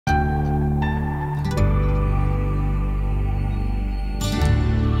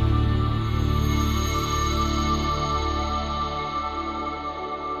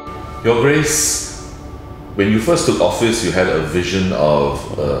Your Grace, when you first took office, you had a vision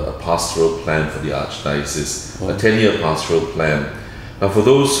of a pastoral plan for the Archdiocese, a 10-year pastoral plan. Now, for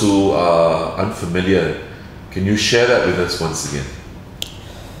those who are unfamiliar, can you share that with us once again?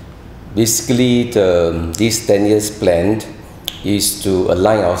 Basically, this 10 years plan is to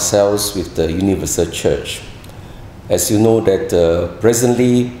align ourselves with the universal church. As you know that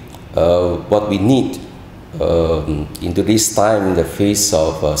presently what we need into this time in the face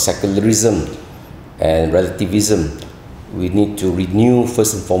of secularism and relativism, we need to renew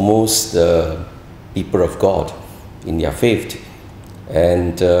first and foremost the people of God in their faith.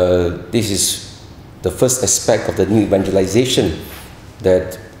 And this is the first aspect of the new evangelization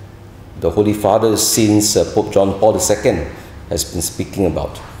that the Holy Father since Pope John Paul II has been speaking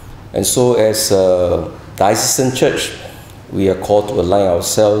about. And so as a diocesan church, we are called to align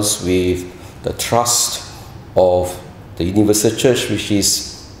ourselves with the trust of the universal church, which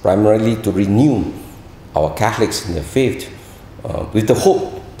is primarily to renew our Catholics in their faith, with the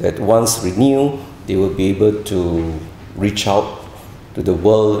hope that once renewed, they will be able to reach out to the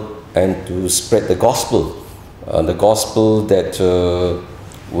world and to spread the gospel that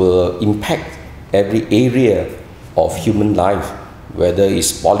will impact every area of human life, whether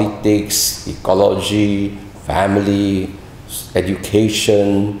it's politics, ecology, family,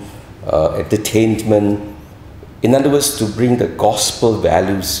 education, entertainment. In other words, to bring the gospel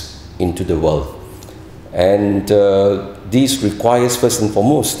values into the world. And this requires first and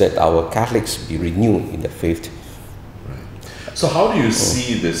foremost that our Catholics be renewed in their faith. Right. So how do you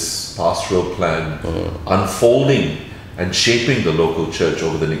see this pastoral plan unfolding and shaping the local church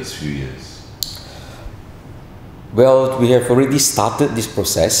over the next few years? Well, we have already started this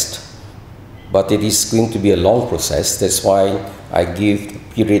process, but it is going to be a long process. That's why I give a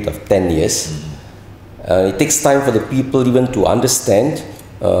period of 10 years. It takes time for the people even to understand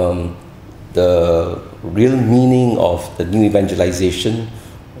the real meaning of the new evangelization,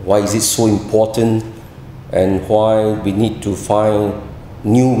 why is it so important, and why we need to find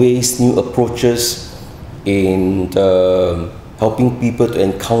new ways, new approaches in helping people to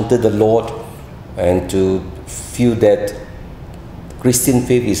encounter the Lord and to feel that Christian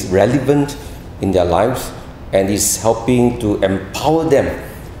faith is relevant in their lives and is helping to empower them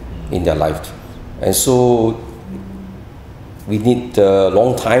in their life. And so we need a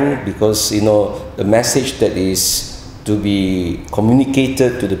long time, because the message that is to be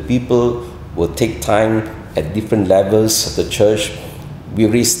communicated to the people will take time at different levels of the church. We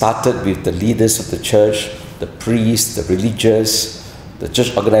already started with the leaders of the church, the priests, the religious, the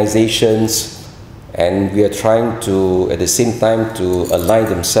church organizations, and we are trying to, at the same time, to align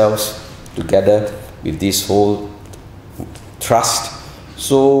themselves together with this whole trust.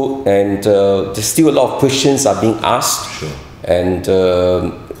 So, and there's still a lot of questions are being asked, sure, and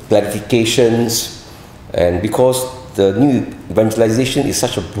clarifications, and because the new evangelization is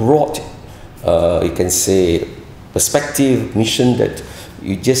such a broad, you can say, perspective, mission, that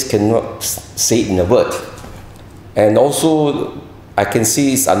you just cannot say it in a word. And also, I can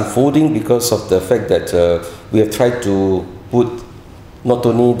see it's unfolding because of the fact that we have tried to put not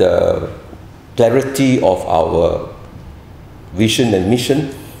only the clarity of our vision and mission,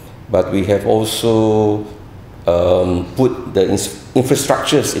 but we have also put the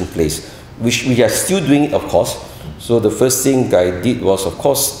infrastructures in place, which we are still doing it, of course. So the first thing I did was, of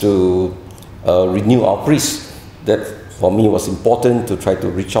course, to renew our priests. That for me was important, to try to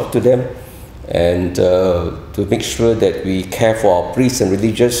reach out to them and to make sure that we care for our priests and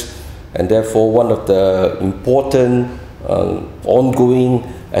religious. And therefore, one of the important ongoing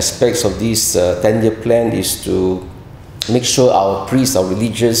aspects of this 10-year plan is to make sure our priests, our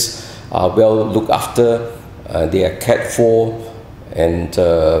religious, are well looked after, they are cared for, and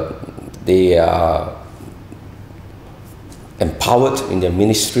they are empowered in their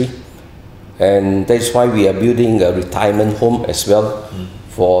ministry. And that's why we are building a retirement home as well,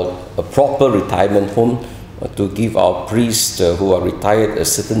 for a proper retirement home to give our priests who are retired a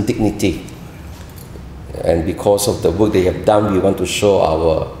certain dignity. And because of the work they have done, we want to show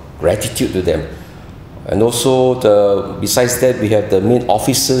our gratitude to them. And also, besides that, we have the main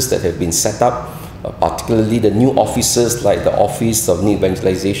offices that have been set up, particularly the new offices like the Office of New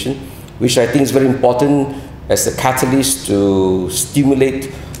Evangelization, which I think is very important as a catalyst to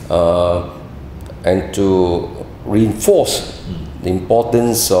stimulate and to reinforce the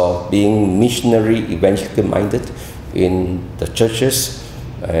importance of being missionary, evangelical minded in the churches.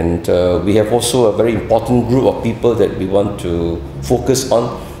 And we have also a very important group of people that we want to focus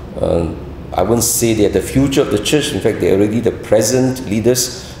on. I wouldn't say they are the future of the church. In fact, they are already the present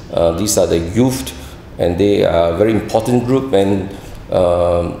leaders. These are the youth, and they are a very important group. And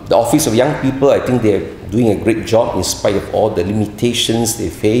The Office of Young People, I think they're doing a great job in spite of all the limitations they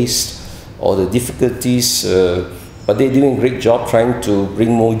faced, all the difficulties, but they're doing a great job trying to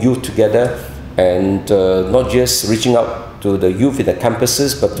bring more youth together, and not just reaching out to the youth in the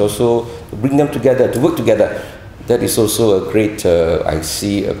campuses, but also to bring them together, to work together. That is also a great, I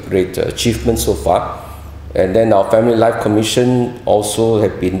see, a great achievement so far. And then our Family Life Commission also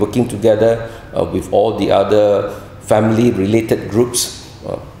have been working together with all the other family-related groups,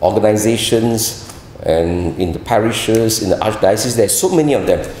 organizations, and in the parishes, in the Archdiocese. There's so many of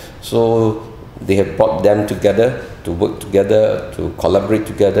them. So they have brought them together to work together, to collaborate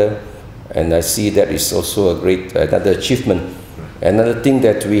together, and I see that is also a great, another achievement. Another thing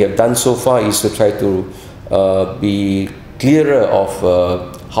that we have done so far is to try to be clearer of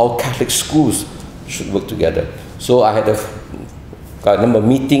how Catholic schools should work together. So I had a number of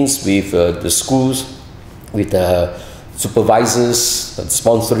meetings with the schools, with the supervisors, the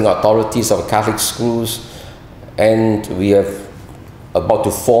sponsoring authorities of Catholic schools, and we have about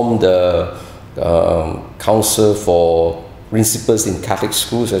to form the Council for Principals in Catholic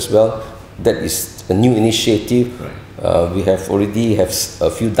Schools as well. That is a new initiative. Right. We have already have a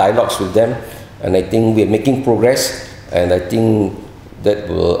few dialogues with them, and I think we are making progress, and I think that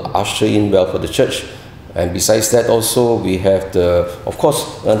will usher in well for the church. And besides that also, we have the, of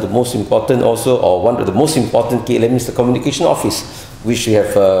course, the most important also, or one of the most important KLM is the Communication Office, which we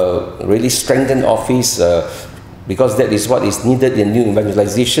have really strengthened office, because that is what is needed in new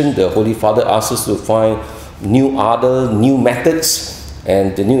evangelization. The Holy Father asks us to find new ardor, new methods,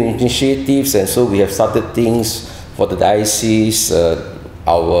 and the new initiatives, and so we have started things for the diocese,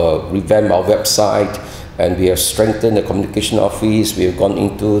 our revamp our website, and we have strengthened the communication office. We have gone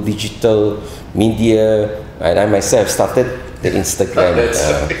into digital media, and I myself started the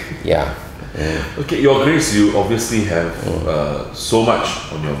Instagram. Yeah. Okay, Your Grace, you obviously have so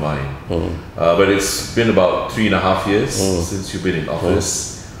much on your mind, but it's been about 3.5 years since you've been in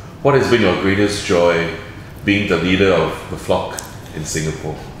office. What has been your greatest joy being the leader of the flock in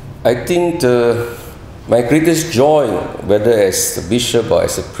Singapore? I think my greatest joy, whether as a bishop or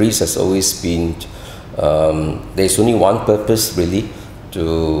as a priest, has always been there's only one purpose really,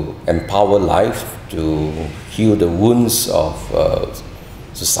 to empower life, to heal the wounds of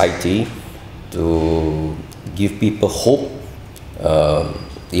society, to give people hope.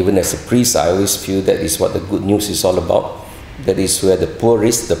 Even as a priest, I always feel that is what the good news is all about. That is where the poor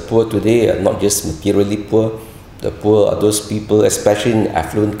is. The poor today are not just materially poor. The poor are those people, especially in an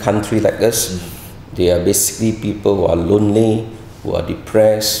affluent country like us. They are basically people who are lonely, who are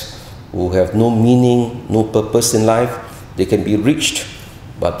depressed, who have no meaning, no purpose in life. They can be reached,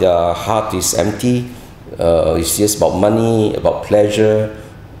 but their heart is empty. It's just about money, about pleasure.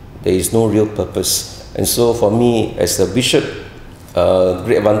 There is no real purpose. And so for me, as a bishop,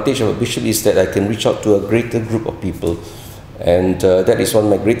 great advantage of a bishop is that I can reach out to a greater group of people. And that is one of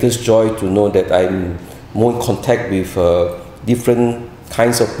my greatest joy, to know that I'm more in contact with different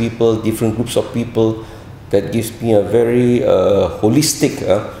kinds of people, different groups of people. That gives me a very holistic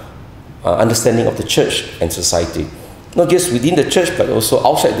understanding of the church and society. Not just within the church, but also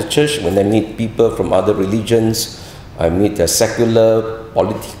outside the church. When I meet people from other religions, I meet secular,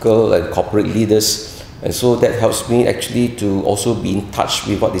 political and corporate leaders, and so that helps me actually to also be in touch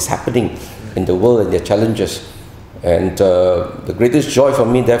with what is happening in the world and their challenges. And the greatest joy for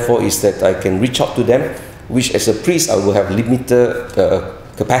me, therefore, is that I can reach out to them, which as a priest I will have limited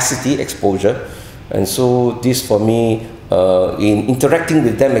capacity, exposure. And so this for me, in interacting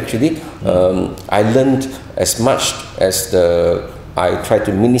with them actually, I learned as much as I try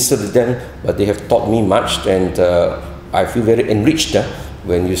to minister to them, but they have taught me much, and I feel very enriched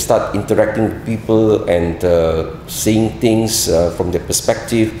when you start interacting with people and seeing things from their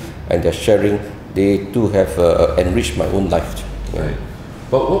perspective, and they're sharing. They too have enriched my own life. Right.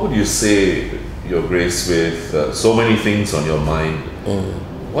 But what would you say, Your Grace, with so many things on your mind?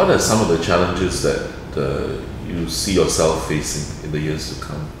 What are some of the challenges that you see yourself facing in the years to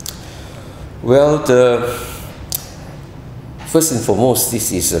come? Well, first and foremost,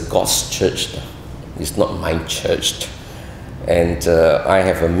 this is God's church. It's not my church. And I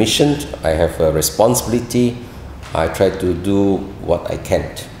have a mission, I have a responsibility. I try to do what I can.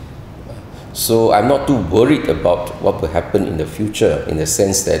 So I'm not too worried about what will happen in the future, in the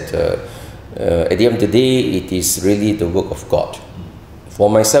sense that at the end of the day, it is really the work of God. For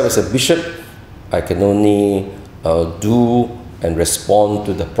myself as a bishop, I can only do and respond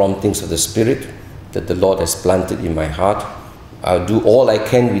to the promptings of the Spirit that the Lord has planted in my heart. I'll do all I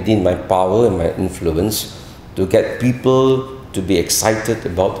can within my power and my influence to get people to be excited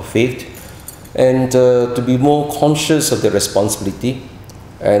about the faith, and to be more conscious of their responsibility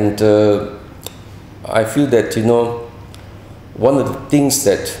And I feel that, you know, one of the things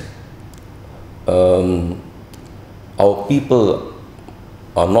that our people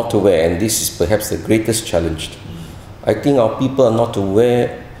are not aware, and this is perhaps the greatest challenge, I think our people are not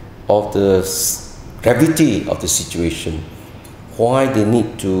aware of the gravity of the situation, why they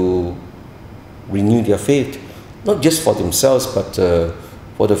need to renew their faith, not just for themselves, but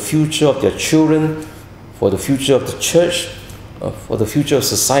for the future of their children, for the future of the church, for the future of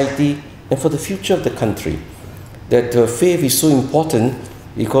society, and for the future of the country. That faith is so important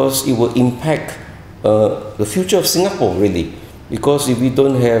because it will impact the future of Singapore, really. Because if we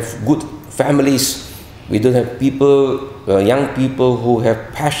don't have good families, we don't have people, young people who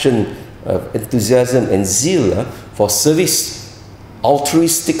have passion, enthusiasm and zeal for service,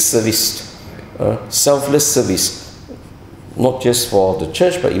 altruistic service, selfless service, not just for the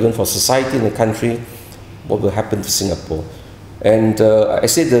church but even for society and the country, what will happen to Singapore? And I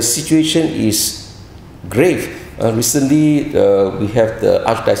say the situation is grave. Recently we have the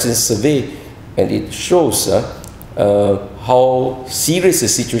Archdiocese survey, and it shows how serious the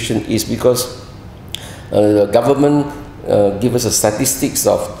situation is, because the government give us a statistics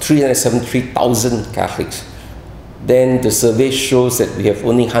of 373,000 Catholics. Then the survey shows that we have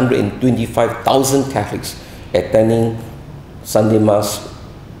only 125,000 Catholics attending Sunday Mass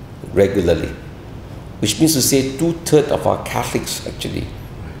regularly, which means to say 2/3 of our Catholics actually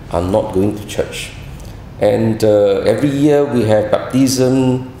are not going to church. And every year we have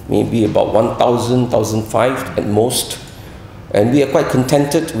baptism, maybe about 1,000, 1,500 at most, and we are quite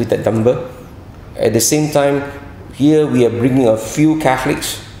contented with that number. At the same time, here we are bringing a few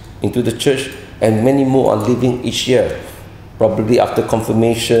Catholics into the church, and many more are leaving each year, probably after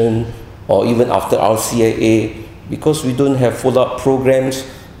confirmation or even after RCIA, because we don't have follow-up programs,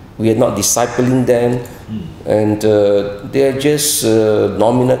 we are not discipling them, and they are just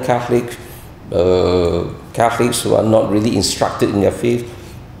nominal Catholics who are not really instructed in their faith.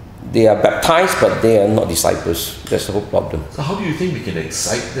 They are baptized, but they are not disciples. That's the whole problem. So how do you think we can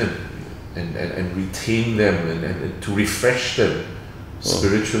excite them and retain them and to refresh them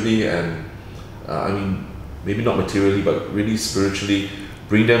spiritually and I mean, maybe not materially, but really spiritually,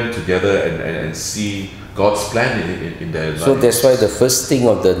 bring them together and see God's plan in their lives? So that's why the first thing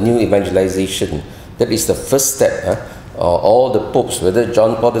of the new evangelization, that is the first step. All the popes, whether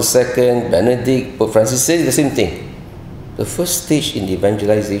John Paul II, Benedict, Pope Francis, say the same thing. The first stage in the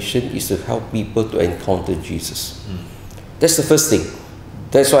evangelization is to help people to encounter Jesus. That's the first thing.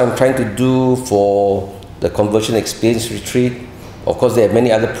 That's what I'm trying to do for the Conversion Experience Retreat. Of course, there are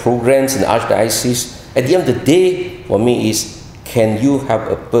many other programs in the Archdiocese. At the end of the day, for me is, can you help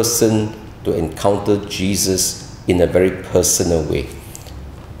a person to encounter Jesus in a very personal way?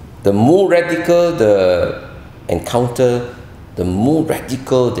 The more radical the encounter, the more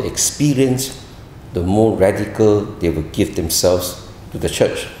radical the experience, the more radical they will give themselves to the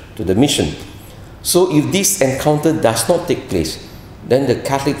church, to the mission. So if this encounter does not take place, then the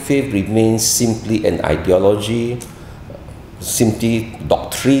Catholic faith remains simply an ideology, simply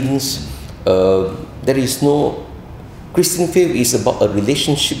doctrines. There is no... Christian faith is about a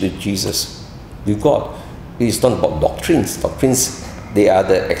relationship with Jesus, with God. It is not about doctrines. Doctrines, they are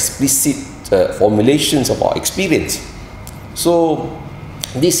the explicit formulations of our experience. So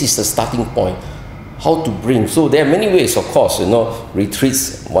this is the starting point. How to bring, so there are many ways, of course, you know,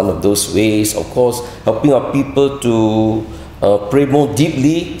 retreats, one of those ways, of course, helping our people to pray more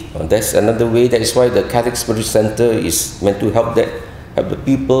deeply, that's another way. That is why the Catholic Spiritual Center is meant to help the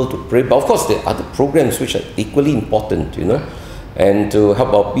people to pray. But of course, there are other programs which are equally important, you know, and to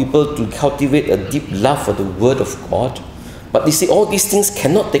help our people to cultivate a deep love for the Word of God. But you see, all these things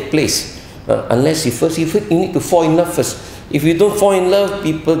cannot take place unless you need to fall in love first. If you don't fall in love,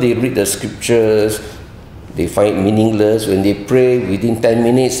 people, they read the scriptures, they find it meaningless. When they pray, within 10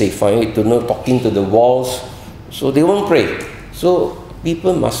 minutes, they find it, talking to the walls. So they won't pray. So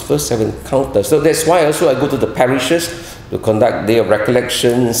people must first have encounter. So that's why also I go to the parishes to conduct day of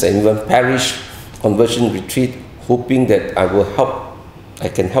recollections and even parish conversion retreat, hoping that I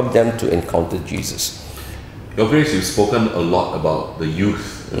can help them to encounter Jesus. Your Grace, you've spoken a lot about the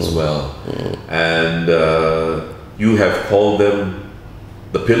youth as well. And you have called them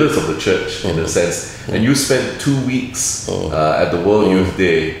the pillars of the church in a sense. And you spent 2 weeks at the World Youth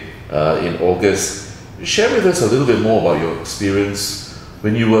Day in August. Share with us a little bit more about your experience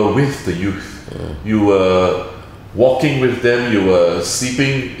when you were with the youth. You were walking with them, you were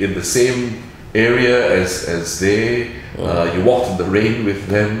sleeping in the same area as they, you walked in the rain with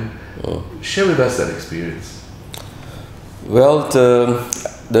them. Share with us that experience. Well,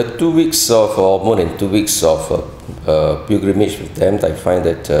 the 2 weeks of, or more than 2 weeks of pilgrimage with them, I find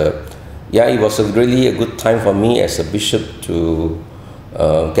that yeah, it was really a good time for me as a bishop to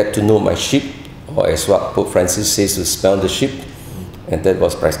get to know my sheep, or as what Pope Francis says, to smell the sheep. And that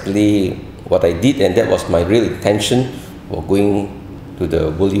was practically what I did, and that was my real intention for going to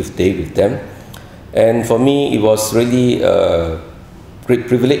the World Youth Day with them. And for me, it was really a great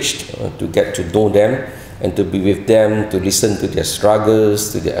privilege to get to know them and to be with them, to listen to their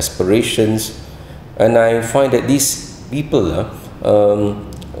struggles, to their aspirations. And I find that these people,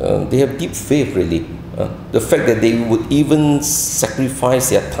 they have deep faith, really. The fact that they would even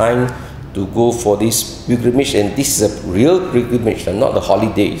sacrifice their time to go for this pilgrimage, and this is a real pilgrimage, not the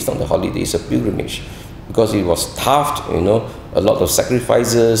holiday. It's not the holiday, it's a pilgrimage, because it was tough, you know, a lot of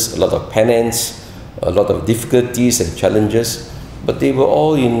sacrifices, a lot of penance, a lot of difficulties and challenges, but they were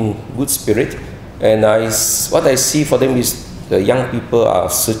all in good spirit. And what I see for them is the young people are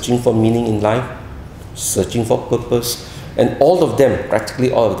searching for meaning in life, searching for purpose, and all of them,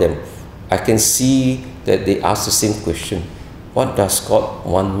 practically all of them, I can see that they ask the same question: what does God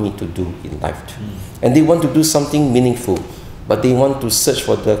want me to do in life? And they want to do something meaningful, but they want to search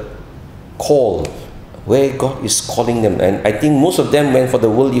for the call, where God is calling them. And I think most of them went for the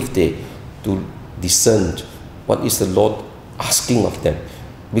World Youth Day to discern what is the Lord asking of them,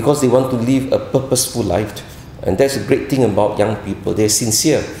 because they want to live a purposeful life. And that's a great thing about young people. They're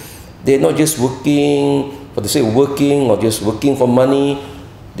sincere. They're not just working for the sake of working, or just working for money.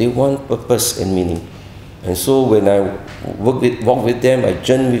 They want purpose and meaning. And so when I walk with them, I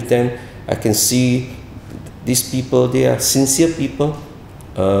journey with them, I can see these people, they are sincere people,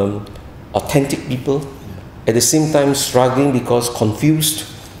 authentic people, at the same time struggling because confused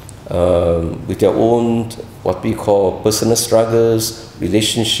with their own, what we call personal struggles,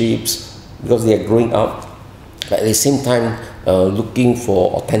 relationships, because they are growing up, but at the same time looking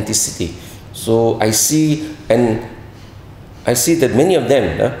for authenticity. So I see that many of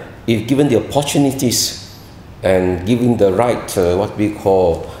them, if given the opportunities and given the right, what we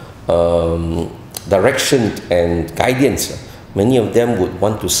call direction and guidance, many of them would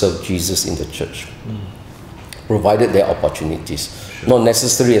want to serve Jesus in the church, provided there are opportunities. Sure. Not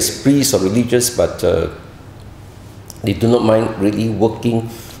necessarily as priests or religious, but they do not mind really working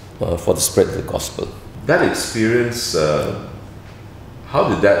for the spread of the gospel. That experience, how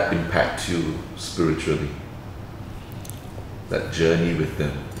did that impact you spiritually? That journey with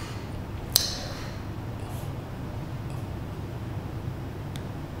them?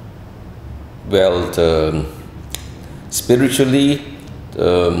 Well, spiritually,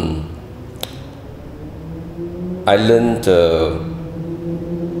 I learned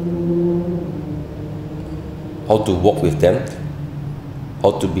how to walk with them,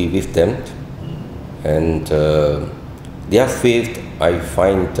 how to be with them, and their faith I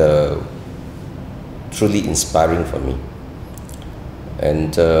find truly inspiring for me.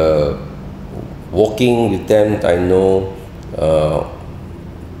 And walking with them, I know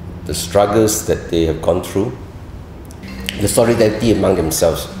the struggles that they have gone through, the solidarity among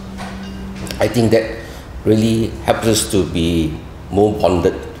themselves. I think that really helps us to be more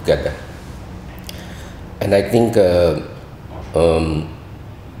bonded together. And I think that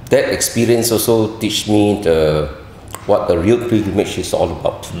experience also teach me what the real pilgrimage is all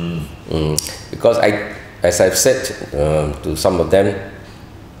about. Because as I've said to some of them,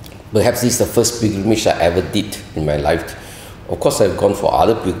 perhaps this is the first pilgrimage I ever did in my life. Of course, I've gone for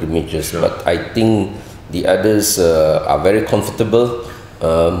other pilgrimages, sure, but I think the others are very comfortable,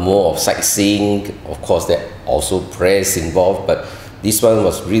 more of sightseeing. Of course, there are also prayers involved, but this one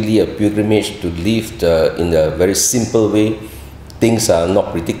was really a pilgrimage to live in a very simple way. Things are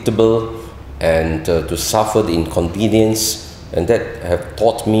not predictable, and to suffer the inconvenience, and that have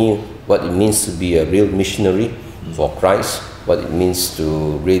taught me what it means to be a real missionary for Christ, what it means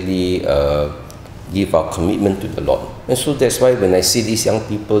to really give our commitment to the Lord. And so that's why when I see these young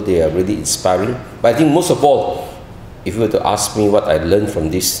people, they are really inspiring. But I think most of all, if you were to ask me what I learned from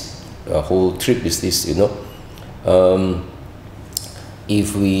this whole trip, is this,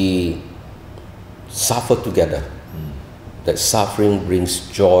 if we suffer together, that suffering brings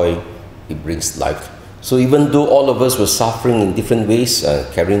joy, it brings life. So even though all of us were suffering in different ways,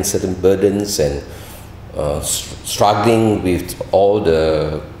 carrying certain burdens and struggling with all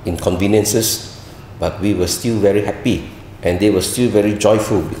the inconveniences, but we were still very happy, and they were still very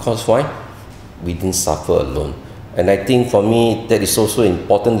joyful, because why? We didn't suffer alone. And I think for me, that is also an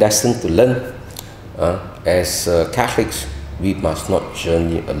important lesson to learn. As Catholics, we must not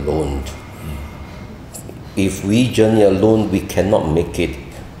journey alone. If we journey alone, we cannot make it.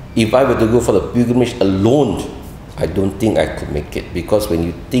 If I were to go for the pilgrimage alone, I don't think I could make it, because when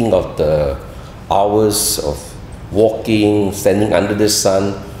you think of the hours of walking, standing under the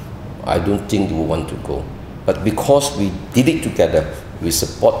sun, I don't think they will want to go. But because we did it together, we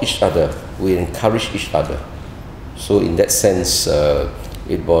support each other, we encourage each other. So in that sense,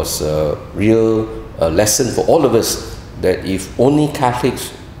 it was a real lesson for all of us that if only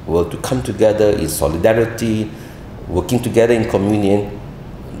Catholics were to come together in solidarity, working together in communion,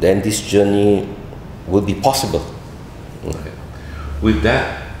 then this journey will be possible. Okay. With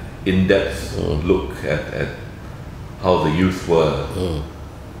that in-depth look at how the youth were,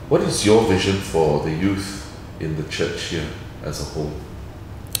 what is your vision for the youth in the church here as a whole?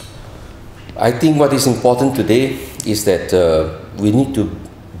 I think what is important today is that we need to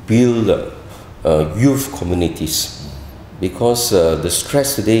build youth communities, because the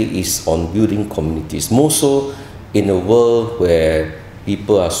stress today is on building communities, more so in a world where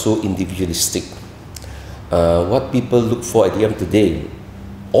people are so individualistic. What people look for at the end of the day,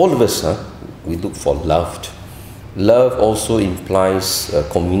 all of us, we look for love. Love also implies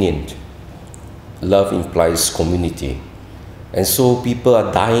communion. Love implies community. And so people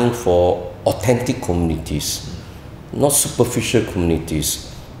are dying for authentic communities, not superficial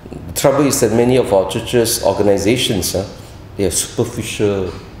communities. The trouble is that many of our churches, organizations, they have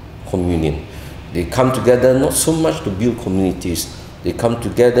superficial communion. They come together not so much to build communities, they come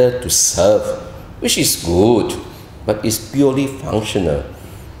together to serve, which is good, but it's purely functional.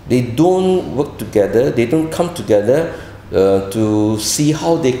 They don't work together, they don't come together to see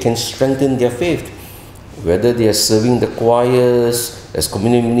how they can strengthen their faith. Whether they are serving the choirs, as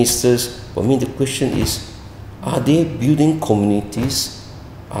community ministers, for me the question is, are they building communities?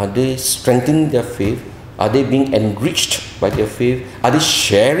 Are they strengthening their faith? Are they being enriched by their faith? Are they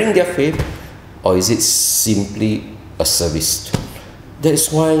sharing their faith? Or is it simply a service? That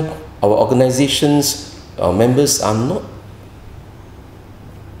is why our organizations, our members are not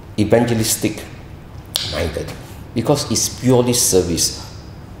evangelistic minded, because it's purely service.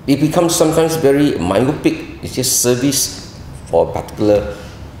 It becomes sometimes very myopic. It's just service for a particular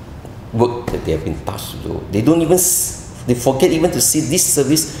work that they have been tasked to do. They forget even to see this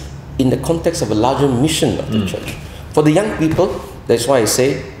service in the context of a larger mission of the church. For the young people, that's why I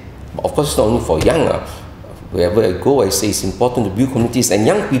say, of course, it's not only for young. Wherever I go, I say it's important to build communities. And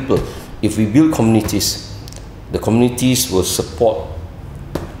young people, if we build communities, the communities will support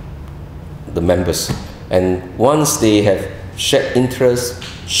the members. And once they have shared interest,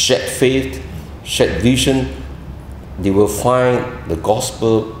 shared faith, shared vision, they will find the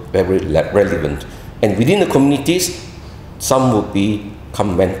gospel very relevant. And within the communities, some will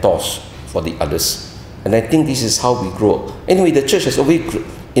become mentors for the others. And I think this is how we grow. Anyway, the church has always,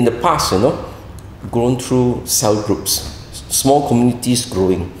 in the past, grown through cell groups, small communities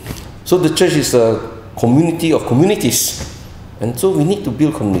growing. So the church is a community of communities. And so we need to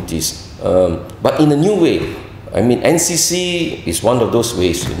build communities. But in a new way. I mean, NCC is one of those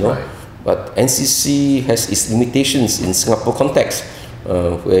ways, Right. But NCC has its limitations in Singapore context,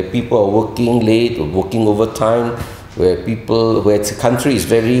 where people are working late or working overtime, where the country is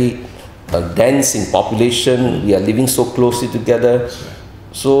very dense in population, we are living so closely together.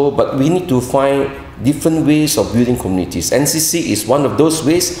 So, but we need to find different ways of building communities. NCC is one of those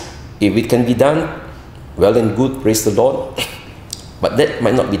ways. If it can be done, well and good, praise the Lord. But that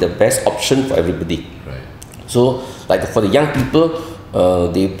might not be the best option for everybody. Right. So, like for the young people,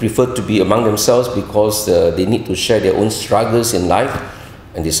 they prefer to be among themselves because they need to share their own struggles in life,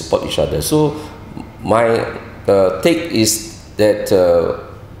 and they support each other. So, my take is that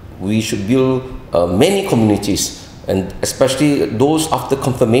we should build many communities, and especially those after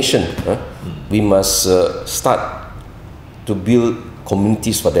confirmation. We must start to build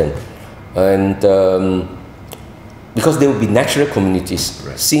communities for them, and because they will be natural communities.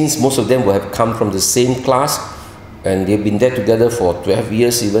 Right. Since most of them will have come from the same class, and they've been there together for 12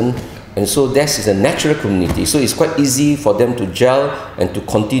 years even, and so that is a natural community. So it's quite easy for them to gel and to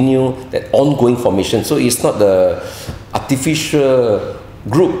continue that ongoing formation. So it's not the artificial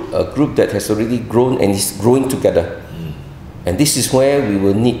group, a group that has already grown and is growing together. And this is where we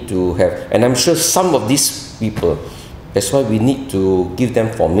will need to have, and I'm sure some of these people, that's why we need to give them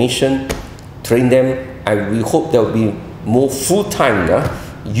formation, train them, and we hope there will be more full-time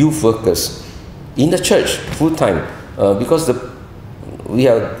youth workers in the church, full-time, because we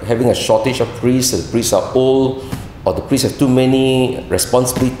are having a shortage of priests. The priests are old, or the priests have too many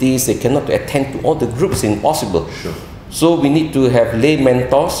responsibilities. They cannot attend to all the groups. It's impossible. Sure. So we need to have lay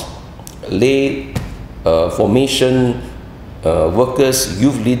mentors, lay formation workers,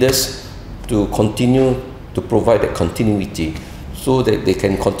 youth leaders, to continue to provide that continuity, so that they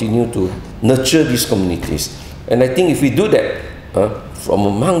can continue to nurture these communities. And I think if we do that, from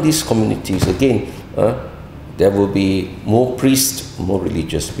among these communities, again, there will be more priests, more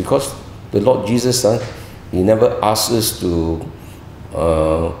religious, because the Lord Jesus, He never asked us to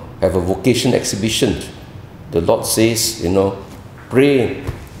have a vocation exhibition. The Lord says, pray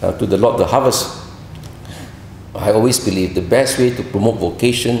to the Lord of the harvest. I always believe the best way to promote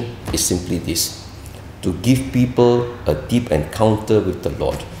vocation is simply this: to give people a deep encounter with the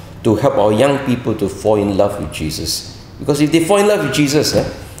Lord, to help our young people to fall in love with Jesus. Because if they fall in love with Jesus,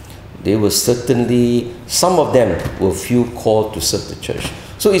 they will certainly, some of them will feel called to serve the church.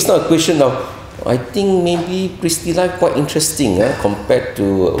 So it's not a question of, I think maybe priestly life quite interesting compared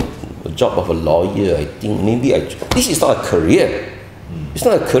to a job of a lawyer. I think maybe this is not a career. It's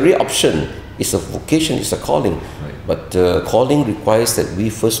not a career option. It's a vocation, it's a calling. Right. But calling requires that we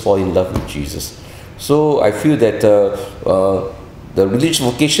first fall in love with Jesus. So I feel that the religious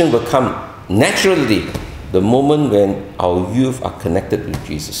vocation will come naturally the moment when our youth are connected with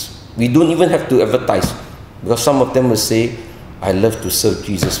Jesus. We don't even have to advertise, because some of them will say, I love to serve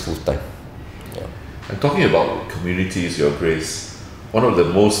Jesus full time. Yeah. And talking about communities, Your Grace, one of the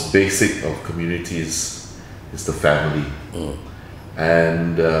most basic of communities is the family.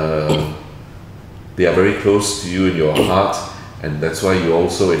 And they are very close to you in your heart, and that's why you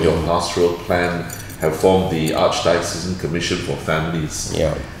also in your pastoral plan have formed the Archdiocesan Commission for Families.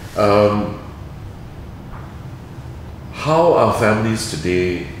 Yeah. How are families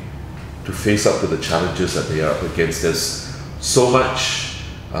today to face up to the challenges that they are up against? There's so much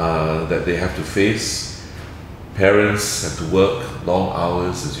that they have to face. Parents have to work long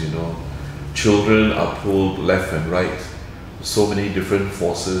hours, as you know. Children are pulled left and right. So many different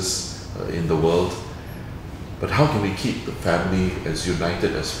forces in the world. But how can we keep the family as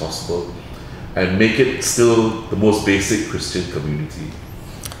united as possible and make it still the most basic Christian community?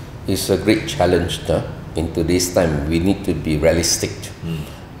 It's a great challenge. In today's time, we need to be realistic.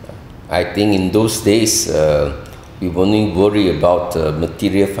 I think in those days, we only worry about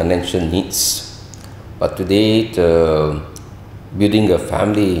material financial needs. But today, building a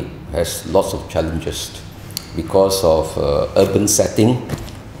family has lots of challenges because of urban setting,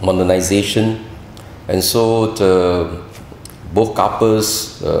 modernization, and so both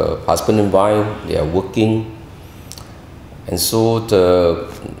couples, husband and wife, they are working, and so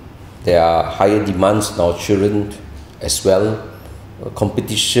there are higher demands on our children as well.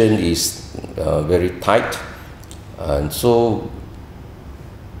 Competition is very tight, and so,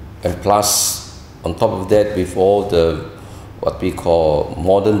 and plus on top of that, with all the what we call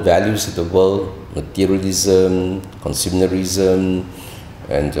modern values of the world, materialism, consumerism,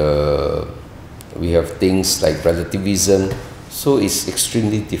 and we have things like relativism, so it's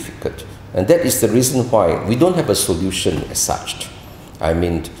extremely difficult. And that is the reason why we don't have a solution as such. I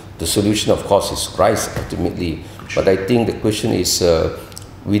mean, the solution, of course, is Christ ultimately. But I think the question is,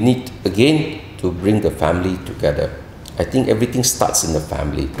 we need, again, to bring the family together. I think everything starts in the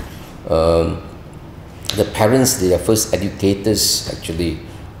family. The parents, they are first educators, actually,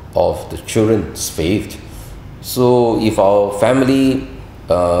 of the children's faith. So if our family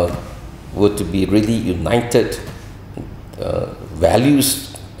were to be really united,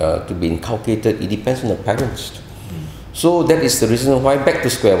 values to be inculcated, it depends on the parents. So that is the reason why, back to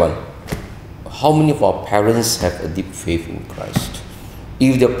square one, how many of our parents have a deep faith in Christ?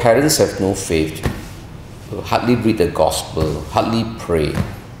 If the parents have no faith, hardly read the gospel, hardly pray,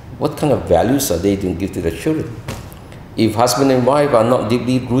 what kind of values are they to give to the children? If husband and wife are not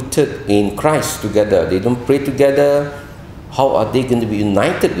deeply rooted in Christ together, they don't pray together, how are they going to be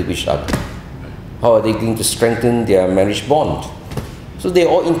united with each other? How are they going to strengthen their marriage bond? So they're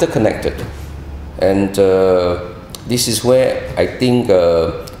all interconnected. And this is where I think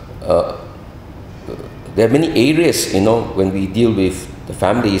there are many areas, when we deal with the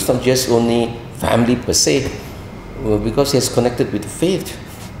family. It's not just only family per se, because it's connected with faith.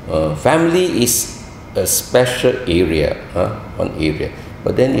 Family is a special area, one area,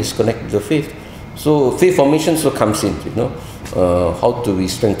 but then it's connected to the faith. So faith formation also comes in, how do we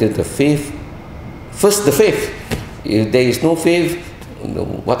strengthen the faith? First, the faith. If there is no faith,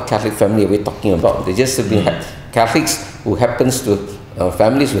 what Catholic family are we talking about? They just have been Catholics who happens to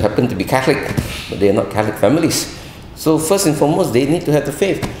families who happen to be Catholic, but they are not Catholic families. So first and foremost, they need to have the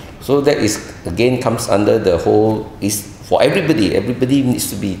faith. So that is, again, comes under the whole, is for everybody. Everybody needs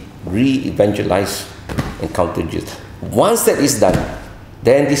to be re-evangelized and counter Jesus. Once that is done,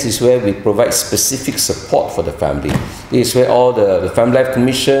 then this is where we provide specific support for the family. This is where all the Family Life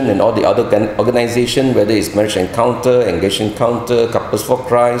Commission and all the other organizations, whether it's Marriage Encounter, Engage Encounter, Couples for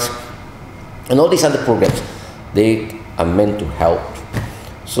Christ, and all these other programs, they are meant to help.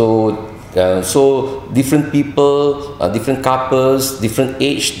 So different people, different couples, different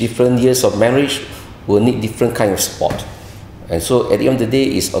age, different years of marriage will need different kind of support. And so at the end of the day,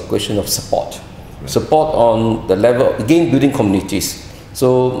 it's a question of support. Support on the level, again, building communities.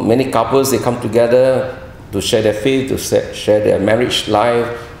 So many couples, they come together to share their faith, to share their marriage life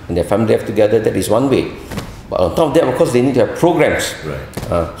and their family life together. That is one way. But on top of that, of course, they need to have programs.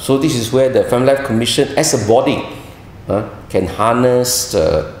 Right. So this is where the Family Life Commission, as a body, can harness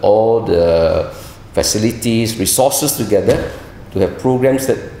all the facilities, resources together to have programs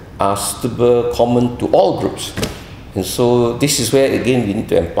that are suitable, common to all groups. And so this is where, again, we need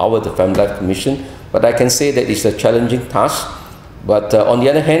to empower the Family Life Commission. But I can say that it's a challenging task. But on the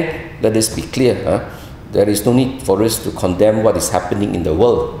other hand, let us be clear. There is no need for us to condemn what is happening in the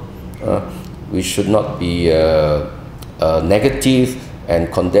world. We should not be negative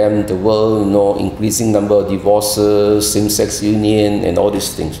and condemn the world, increasing number of divorces, same-sex union, and all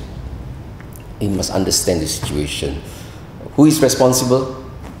these things. We must understand the situation. Who is responsible?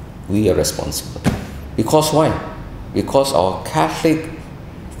 We are responsible. Because why? Because our Catholic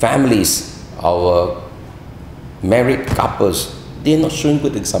families, our married couples, they are not showing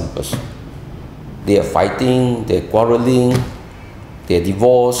good examples. They are fighting, they are quarreling, they are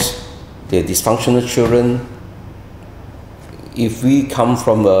divorced, they are dysfunctional children. If we come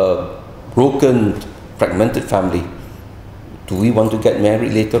from a broken, fragmented family, do we want to get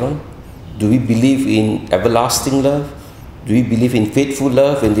married later on? Do we believe in everlasting love? Do we believe in faithful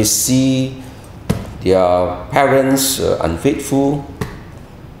love when they see their parents unfaithful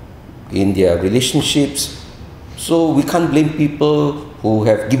in their relationships? So we can't blame people who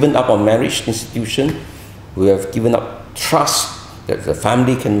have given up on marriage institution, who have given up trust that the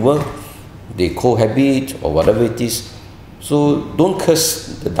family can work, they cohabit or whatever it is. So don't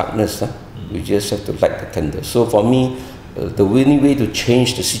curse the darkness. We just have to light the candle. So for me, the only way to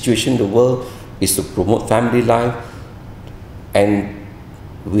change the situation in the world is to promote family life, and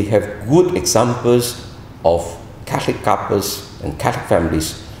we have good examples of Catholic couples and Catholic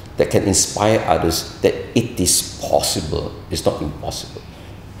families that can inspire others that it is possible. It's not impossible.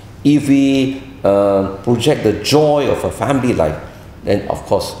 If we project the joy of a family life, then of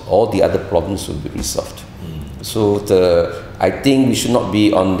course all the other problems will be resolved. So I think we should not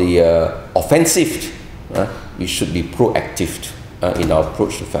be on the offensive. We should be proactive in our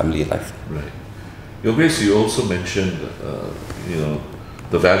approach to family life. Right. Your Grace, you also mentioned,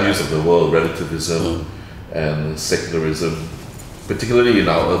 the values of the world, relativism and secularism, particularly in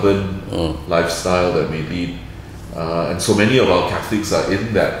our urban lifestyle that we lead. And so many of our Catholics are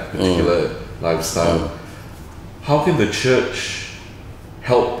in that particular lifestyle. How can the Church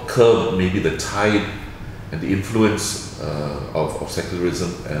help curb maybe the tide and the influence of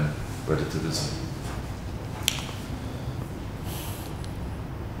secularism and relativism?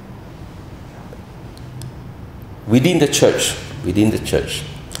 Within the Church,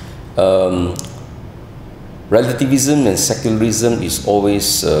 relativism and secularism is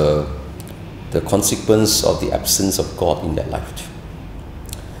always the consequence of the absence of God in their life.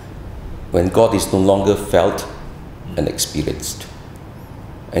 When God is no longer felt and experienced.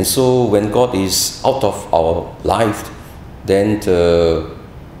 And so when God is out of our life, then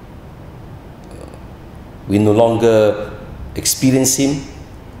we no longer experience Him,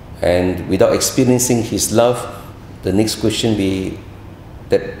 and without experiencing His love, the next question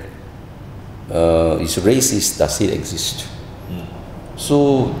that is raised is, does it exist?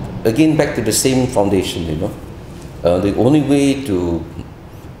 So again, back to the same foundation, the only way to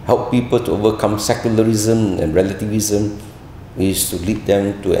help people to overcome secularism and relativism is to lead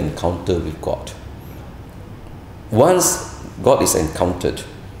them to encounter with God. Once God is encountered,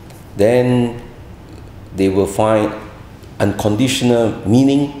 then they will find unconditional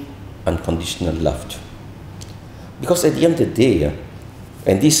meaning, unconditional love. Because at the end of the day,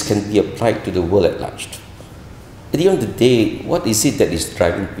 and this can be applied to the world at large, at the end of the day, what is it that is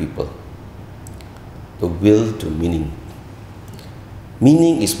driving people? The will to meaning.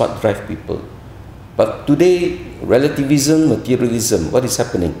 Meaning is what drives people. But today, relativism, materialism, what is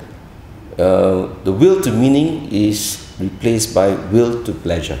happening? The will to meaning is replaced by will to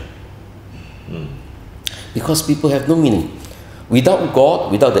pleasure. Because people have no meaning. Without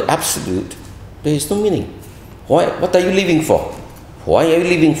God, without the absolute, there is no meaning. Why? What are you living for? Why are you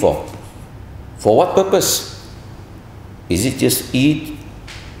living for? For what purpose? Is it just eat,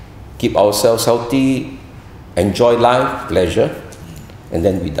 keep ourselves healthy, enjoy life, pleasure, and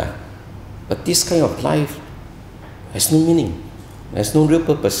then we die? But this kind of life has no meaning, has no real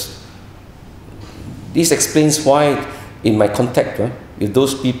purpose. This explains why in my contact with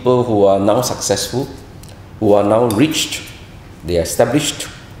those people who are now successful, who are now rich, they are established,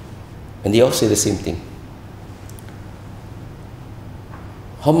 and they all say the same thing.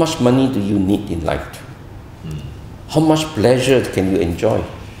 How much money do you need in life? How much pleasure can you enjoy?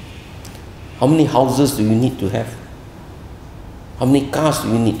 How many houses do you need to have? How many cars do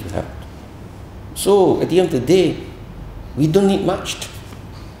you need to have? So at the end of the day, we don't need much.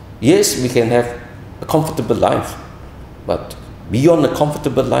 Yes, we can have a comfortable life, but beyond a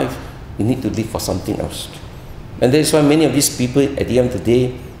comfortable life, we need to live for something else. And that's why many of these people, at the end of the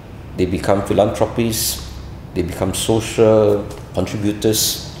day, they become philanthropists, they become social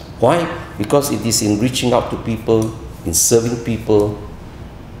contributors. Why? Because it is in reaching out to people, in serving people,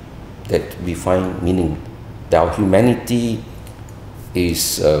 that we find meaning. That our humanity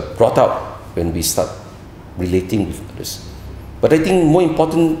is brought out when we start relating with others. But I think more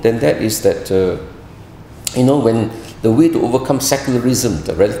important than that is that, when the way to overcome secularism,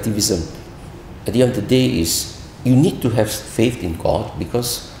 the relativism, at the end of the day is you need to have faith in God,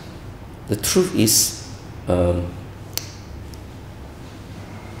 because the truth is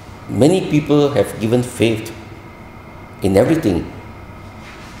many people have given faith in everything.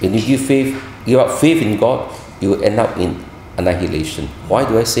 When you give up faith in God, you will end up in annihilation. Why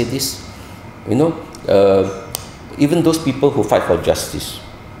do I say this? Even those people who fight for justice,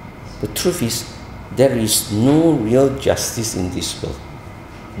 the truth is there is no real justice in this world.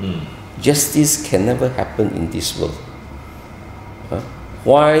 Justice can never happen in this world.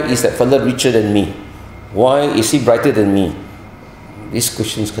 Why is that fellow richer than me? Why is he brighter than me? These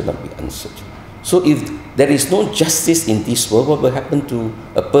questions cannot be answered. So if there is no justice in this world, what will happen to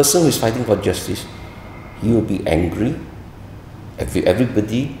a person who is fighting for justice? He will be angry with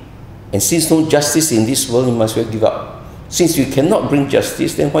everybody. And since no justice in this world, you must well give up. Since you cannot bring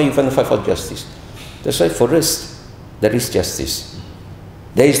justice, then why are you going to fight for justice? That's why for us, there is justice.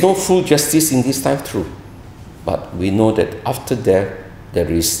 There is no full justice in this time, true. But we know that after death, there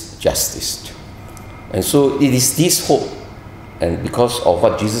is justice. And so it is this hope, and because of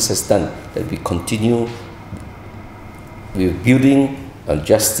what Jesus has done, that we continue with building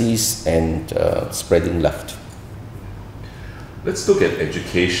justice and spreading love. Let's look at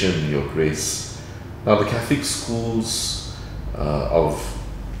education, Your Grace. Now, the Catholic schools of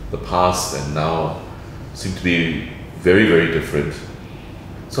the past and now seem to be very, very different.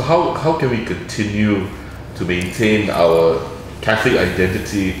 So how can we continue to maintain our Catholic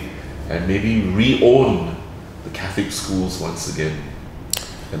identity and maybe re-own the Catholic schools once again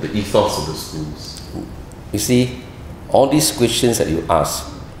and the ethos of the schools? You see, all these questions that you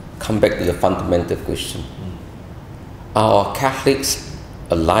ask come back to the fundamental question. Are Catholics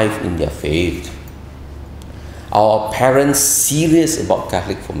alive in their faith? Are parents serious about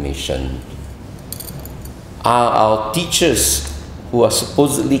Catholic formation? Are our teachers who are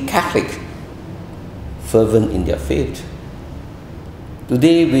supposedly Catholic fervent in their faith?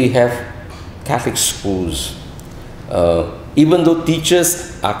 Today we have Catholic schools. Even though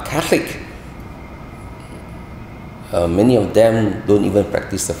teachers are Catholic, many of them don't even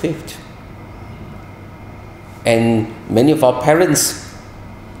practice the faith. And many of our parents,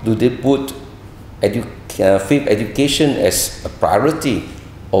 do they put faith education as a priority,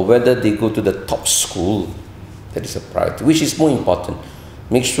 or whether they go to the top school? That is a priority. Which is more important?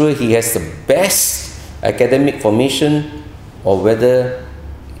 Make sure he has the best academic formation, or whether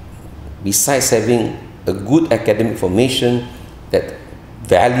besides having a good academic formation, that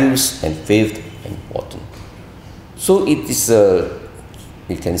values and faith are important. So it is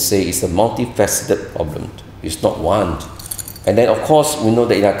we can say it's a multifaceted problem. It's not one. And then of course we know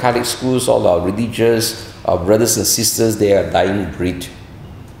that in our Catholic schools, all our religious, our brothers and sisters, they are dying breed.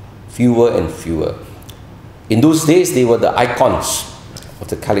 Fewer and fewer. In those days, they were the icons of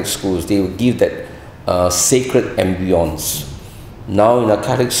the Catholic schools. They would give that sacred ambience. Now in our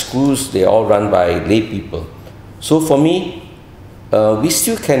Catholic schools, they are all run by lay people. So for me, we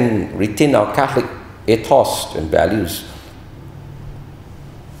still can retain our Catholic ethos and values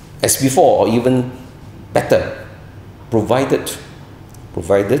as before, or even better, provided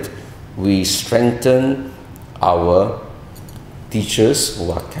we strengthen our teachers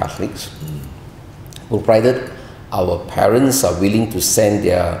who are Catholics, provided our parents are willing to send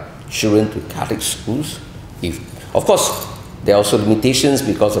their children to Catholic schools. Of course, there are also limitations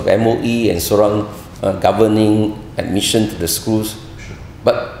because of MOE and so on governing admission to the schools.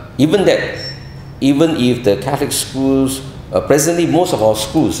 But even that, even if the Catholic schools, presently most of our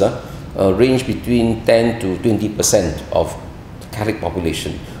schools range between 10 to 20% of the Catholic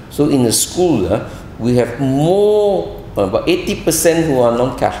population. So in the school, we have more, about 80% who are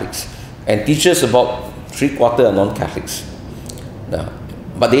non-Catholics, and teachers about 3/4 are non-Catholics.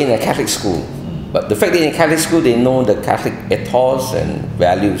 But they're in a Catholic school. But the fact that in a Catholic school, they know the Catholic ethos and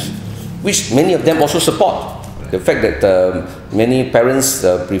values, which many of them also support. The fact that many parents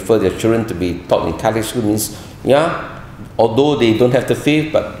prefer their children to be taught in Catholic school means, yeah, although they don't have the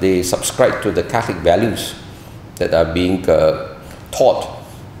faith, but they subscribe to the Catholic values that are being taught.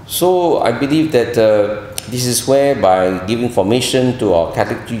 So I believe that this is where, by giving formation to our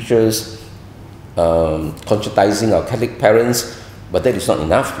Catholic teachers, conscientizing our Catholic parents, but that is not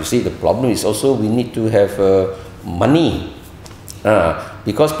enough. You see, the problem is also we need to have money,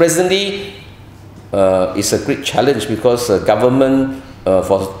 because presently it's a great challenge, because government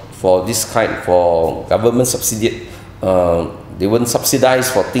for government subsidy, they won't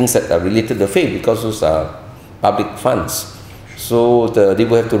subsidize for things that are related to faith, because those are public funds. So they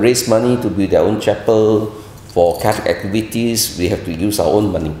will have to raise money to build their own chapel. For Catholic activities, we have to use our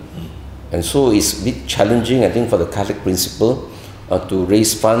own money. And so it's a bit challenging, I think, for the Catholic principal to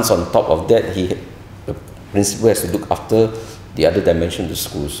raise funds. On top of that, the principal has to look after the other dimension of the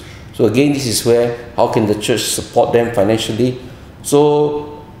schools. So again, this is where, how can the church support them financially?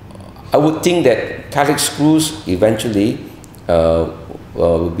 So I would think that Catholic schools eventually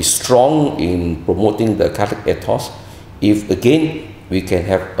will be strong in promoting the Catholic ethos if, again, we can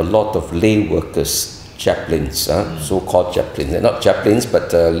have a lot of lay workers, chaplains, so-called chaplains. They're not chaplains,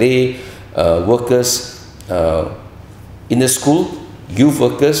 but lay workers in the school, youth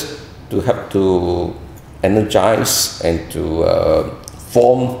workers, to help to energize and to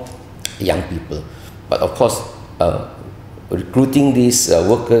form young people. But of course, recruiting these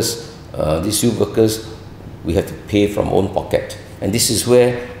workers, these youth workers, we have to pay from own pocket. And this is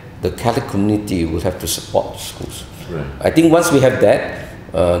where the Catholic community will have to support schools. Right. I think once we have that,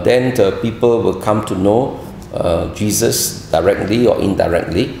 then the people will come to know Jesus directly or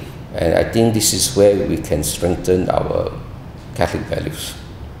indirectly. And I think this is where we can strengthen our Catholic values.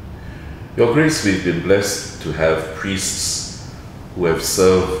 Your Grace, we've been blessed to have priests who have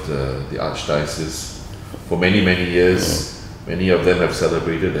served the Archdiocese for many, many years. Many of them have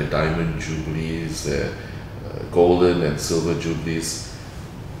celebrated their diamond jubilees, their golden and silver jubilees.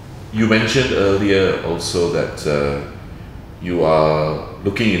 You mentioned earlier also that you are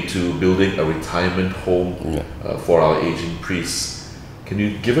looking into building a retirement home for our aging priests. Can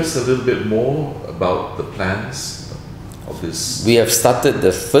you give us a little bit more about the plans of this? We have started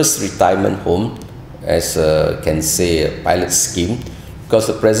the first retirement home as can say a pilot scheme, because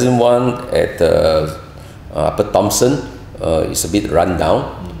the present one at Upper Thomson is a bit run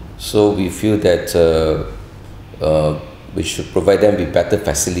down. So we feel that we should provide them with better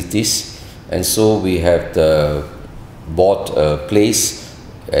facilities, and so we have bought a place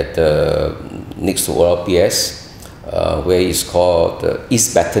at next to OLPS where it's called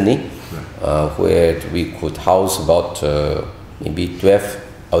East Bethany, where we could house about maybe 12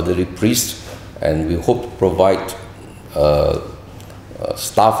 elderly priests, and we hope to provide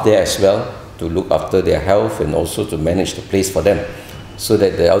staff there as well to look after their health and also to manage the place for them, so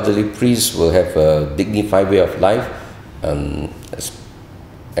that the elderly priests will have a dignified way of life, and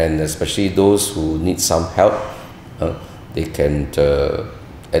especially those who need some help, they can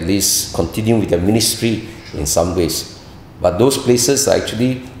at least continue with their ministry in some ways. But those places are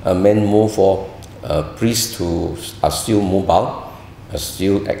actually meant more for priests who are still mobile, are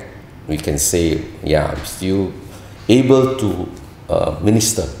still, we can say, still able to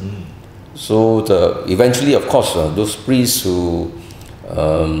minister. So eventually, of course, those priests who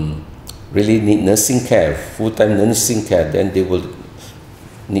really need nursing care, full-time nursing care, then they will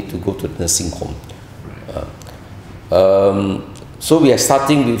need to go to nursing home. So we are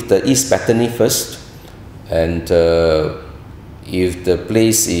starting with the East Bethany first, and if the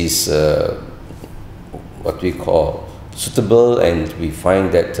place is what we call suitable and we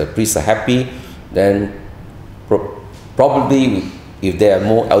find that priests are happy, then probably if there are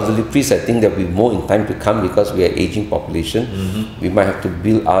more elderly priests, I think there will be more in time to come, because we are aging population. We might have to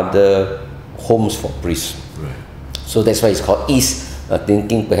build other homes for priests. So that's why it's called East,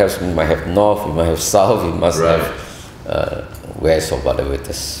 thinking perhaps we might have North, we might have South, we must have West or whatever it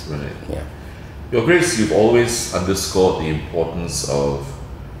is. Your Grace, you've always underscored the importance of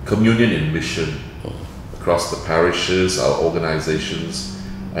communion in mission across the parishes, our organizations,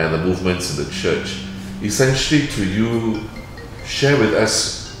 and the movements in the church. Essentially, to you, share with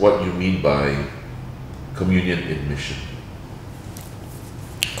us what you mean by communion in mission.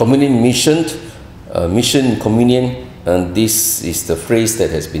 Communion in mission, mission in communion, and this is the phrase that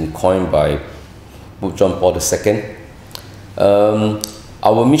has been coined by Pope John Paul II.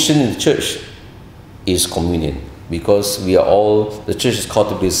 Our mission in the church is communion, because we are all, the church is called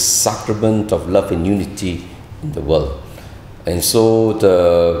to be a sacrament of love and unity in the world. And so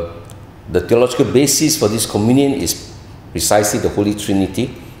the theological basis for this communion is precisely the Holy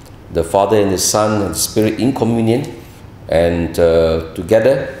Trinity, the Father and the Son and the Spirit in communion, and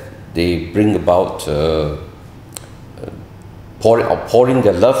together they bring about pouring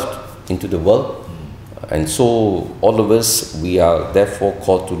their love into the world. And so all of us, we are therefore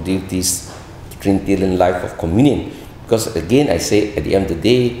called to live this Trinitarian life of communion. Because again, I say at the end of the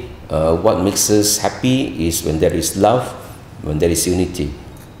day, what makes us happy is when there is love, when there is unity,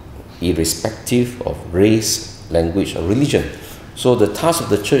 irrespective of race, language, or religion. So the task of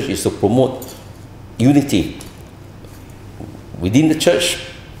the church is to promote unity within the church,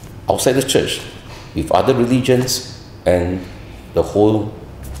 outside the church, with other religions, and the whole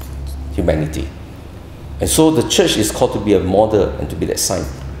humanity. And so the church is called to be a model and to be that sign.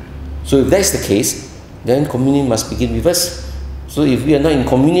 So if that's the case, then communion must begin with us. So if we are not in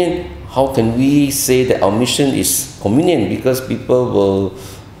communion, how can we say that our mission is communion? Because people will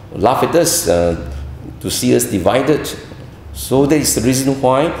laugh at us to see us divided. So that is the reason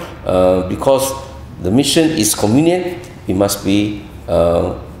why, because the mission is communion, we must be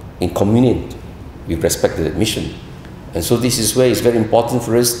in communion with respect to that mission. And so this is where it's very important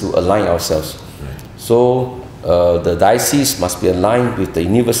for us to align ourselves. So the diocese must be aligned with the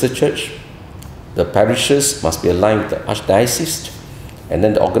universal church, the parishes must be aligned with the archdiocese, and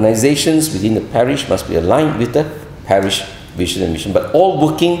then the organizations within the parish must be aligned with the parish vision and mission, but all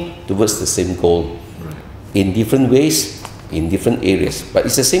working towards the same goal in different ways, in different areas, but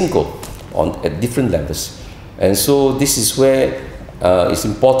it's the same goal at different levels. And so this is where it's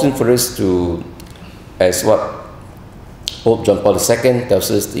important for us to, as what Pope John Paul II tells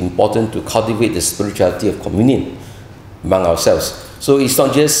us, it's important to cultivate the spirituality of communion among ourselves. So it's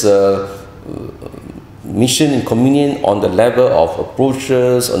not just mission and communion on the level of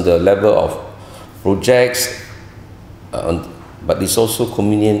approaches, on the level of projects, but it's also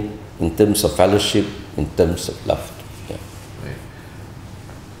communion in terms of fellowship, in terms of love. Yeah. Right.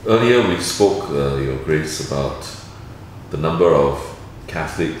 Earlier we spoke, Your Grace, about the number of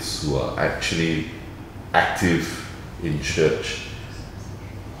Catholics who are actually active in church.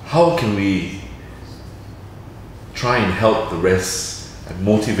 How can we try and help the rest and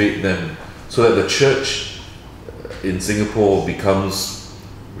motivate them so that the church in Singapore becomes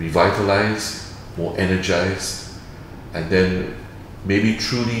revitalized, more energized, and then maybe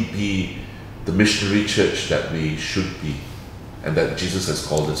truly be the missionary church that we should be and that Jesus has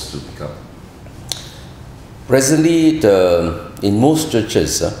called us to become? Presently, in most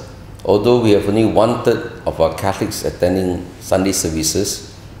churches, although we have only 1/3 of our Catholics attending Sunday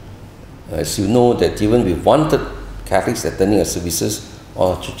services, as you know that even with 1/3 Catholics attending our services,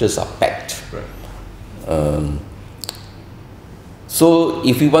 our churches are packed. Right. So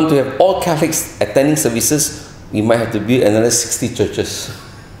if we want to have all Catholics attending services, we might have to build another 60 churches.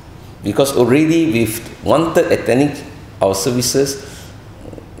 Because already with 1/3 attending our services,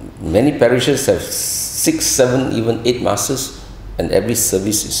 many parishes have 6, 7, even 8 masses, and every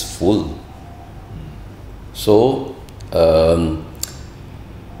service is full. So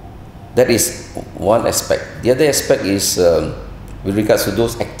that is one aspect. The other aspect is with regards to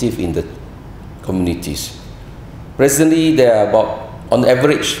those active in the communities. Presently, there are about, on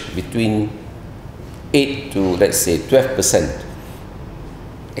average, between 8 to, let's say, 12%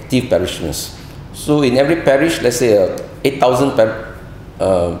 active parishioners. So in every parish, let's say 8,000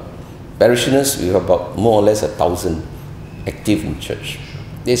 parishioners, we have about more or less 1,000 active in church.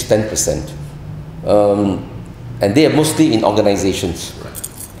 There's 10%. And they are mostly in organizations.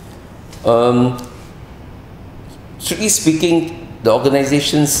 Strictly speaking, the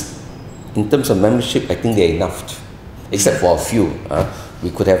organizations, in terms of membership, I think they're enough, except for a few. We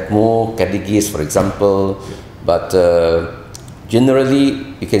could have more categories, for example, but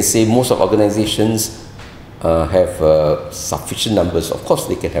generally, you can say most of organizations have sufficient numbers. Of course,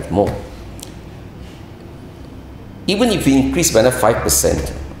 they can have more. Even if we increase by another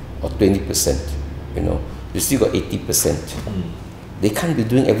 5% or 20%, you still got 80%. They can't be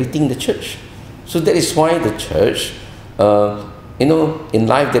doing everything in the church. So that is why the church, in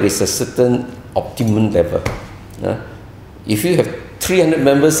life there is a certain optimum level. If you have 300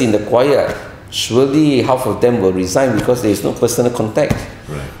 members in the choir, surely half of them will resign because there is no personal contact.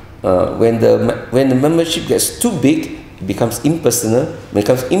 Right. When the membership gets too big, it becomes impersonal. When it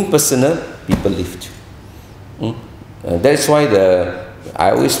becomes impersonal, people leave. That's why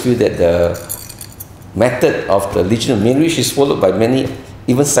I always feel that the method of the Legion of Mary, which is followed by many,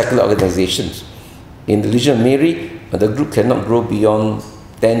 even secular organizations. In the Legion of Mary, the group cannot grow beyond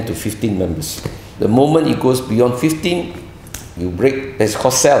 10 to 15 members. The moment it goes beyond 15, you break, that's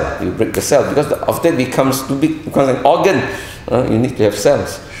called cell, you break the cell, because after it becomes too big, it becomes an organ, you need to have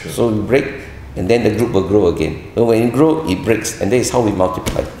cells. Sure. So you break, and then the group will grow again. So when it grows, it breaks, and that is how we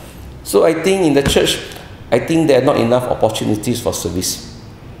multiply. So I think in the church, I think there are not enough opportunities for service.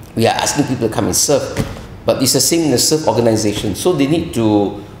 We are asking people to come and serve, but it's the same in the serve organization. So they need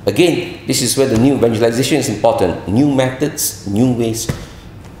to, again, this is where the new evangelization is important. New methods, new ways.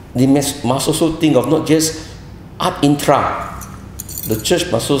 They must also think of not just art intra. The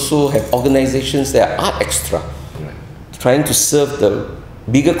church must also have organizations that are art extra, trying to serve the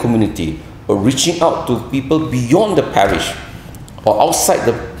bigger community or reaching out to people beyond the parish or outside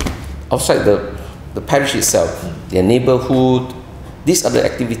the parish itself, their neighborhood. These are the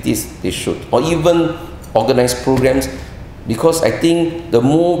activities they should, or even organize programs, because I think the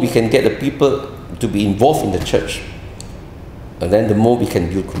more we can get the people to be involved in the church, and then the more we can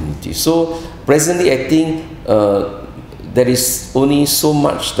build community. So presently, I think there is only so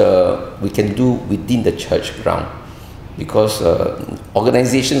much we can do within the church ground, because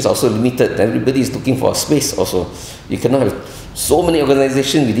organizations are also limited. Everybody is looking for a space also. You cannot have so many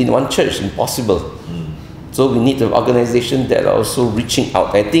organizations within one church, impossible. So we need an organization that are also reaching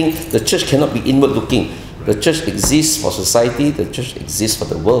out. I think the church cannot be inward looking. The church exists for society, the church exists for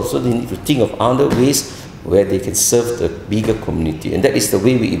the world. So they need to think of other ways where they can serve the bigger community. And that is the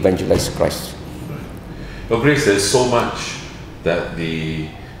way we evangelize Christ. Well, Grace, there's so much that the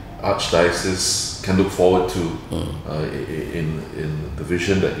Archdiocese can look forward to in the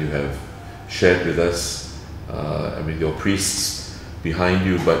vision that you have shared with us. I mean, your priests behind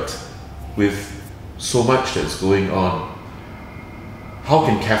you, but with so much that's going on, how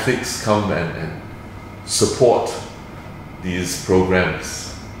can Catholics come and support these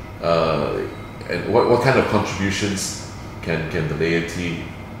programs? And what kind of contributions can the laity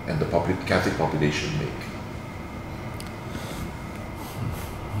and the Catholic population make?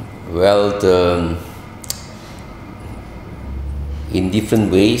 Well, in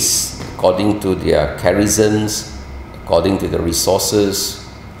different ways, according to their charisms, according to the resources.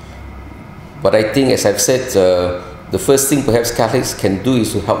 But I think, as I've said, the first thing perhaps Catholics can do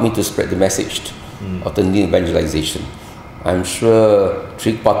is to help me to spread the message of the new evangelization. I'm sure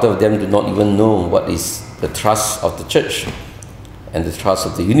 3/4 of them do not even know what is the trust of the church and the trust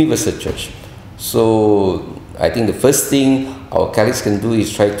of the universal church. So I think the first thing our Catholics can do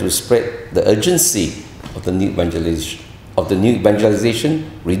is try to spread the urgency of the new evangelization,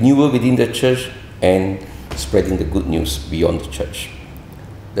 renewal within the church, and spreading the good news beyond the church.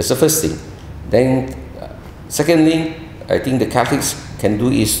 That's the first thing. Then, secondly, I think the Catholics can do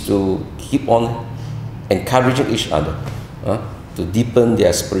is to keep on encouraging each other to deepen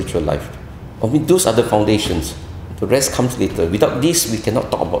their spiritual life. I mean, those are the foundations. The rest comes later. Without this, we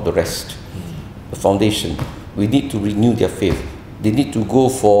cannot talk about the rest. The foundation. We need to renew their faith. They need to go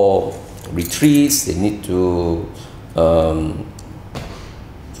for retreats. They need to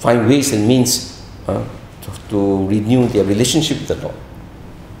find ways and means to renew their relationship with the Lord.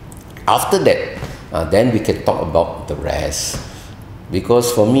 After that, then we can talk about the rest.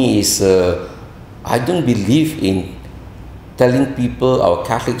 Because for me, I don't believe in telling people, our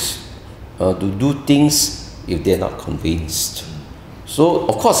Catholics, to do things if they're not convinced. So,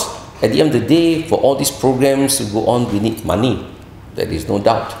 of course, at the end of the day, for all these programs to go on, we need money. There is no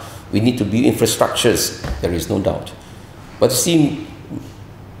doubt. We need to build infrastructures. There is no doubt. But you see,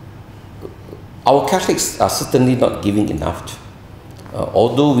 our Catholics are certainly not giving enough.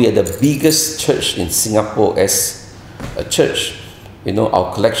 Although we are the biggest church in Singapore as a church,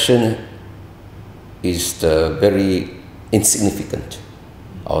 our collection is very insignificant,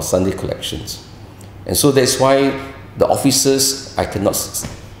 our Sunday collections. And so that's why the officers, I cannot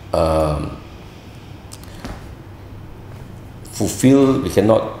we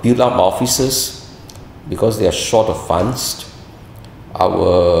cannot build up our offices because they are short of funds.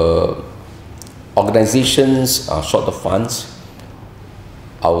 Our organizations are short of funds.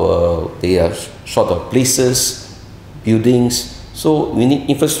 They are short of places, buildings. So we need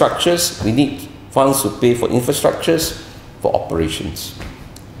infrastructures. We need funds to pay for infrastructures, for operations.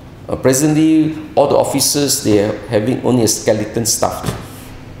 Presently, all the officers, they are having only a skeleton staff.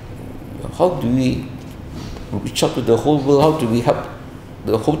 How do we reach out to the whole world? How do we help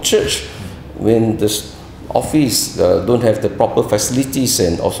the whole church when the office don't have the proper facilities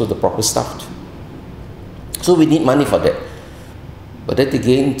and also the proper staff? So we need money for that. But then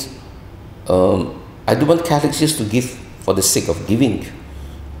again, I don't want Catholics just to give for the sake of giving.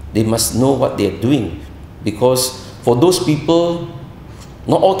 They must know what they are doing, because for those people,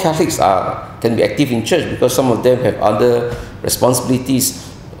 not all Catholics can be active in church, because some of them have other responsibilities.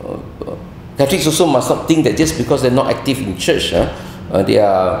 Catholics also must not think that just because they're not active in church, they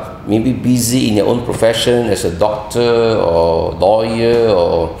are maybe busy in their own profession as a doctor or lawyer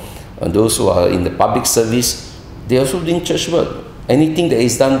or those who are in the public service, they are also doing church work. Anything that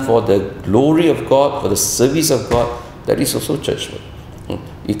is done for the glory of God, for the service of God, that is also church work.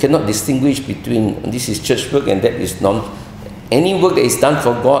 You cannot distinguish between this is church work and that is not. Any work that is done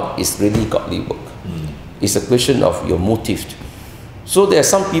for God is really godly work. It's a question of your motive. So there are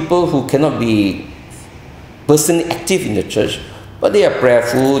some people who cannot be personally active in the church, but they are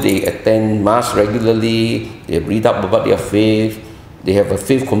prayerful, they attend mass regularly, they read up about their faith, they have a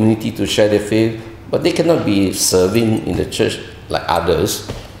faith community to share their faith, but they cannot be serving in the church like others.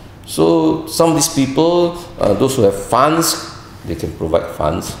 So some of these people, those who have funds, they can provide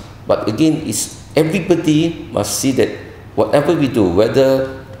funds. But again, it's everybody must see that whatever we do,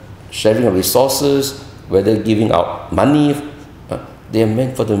 whether sharing of resources, whether giving out money, they are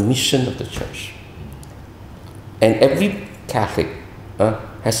meant for the mission of the church. And every Catholic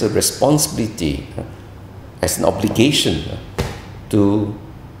has a responsibility, has an obligation to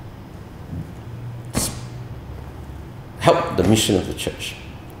help the mission of the church.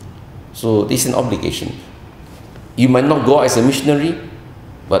 So this is an obligation. You might not go as a missionary,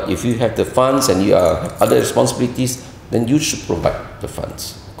 but if you have the funds and you have other responsibilities, then you should provide the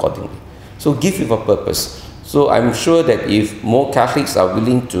funds accordingly. So give with a purpose. So I'm sure that if more Catholics are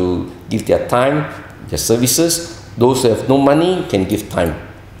willing to give their time, their services, those who have no money can give time,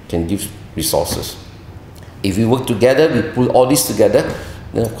 can give resources. If we work together, we pull all this together,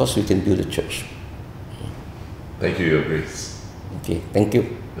 then of course we can build a church. Thank you, Your Grace. Okay, thank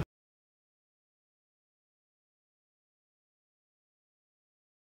you.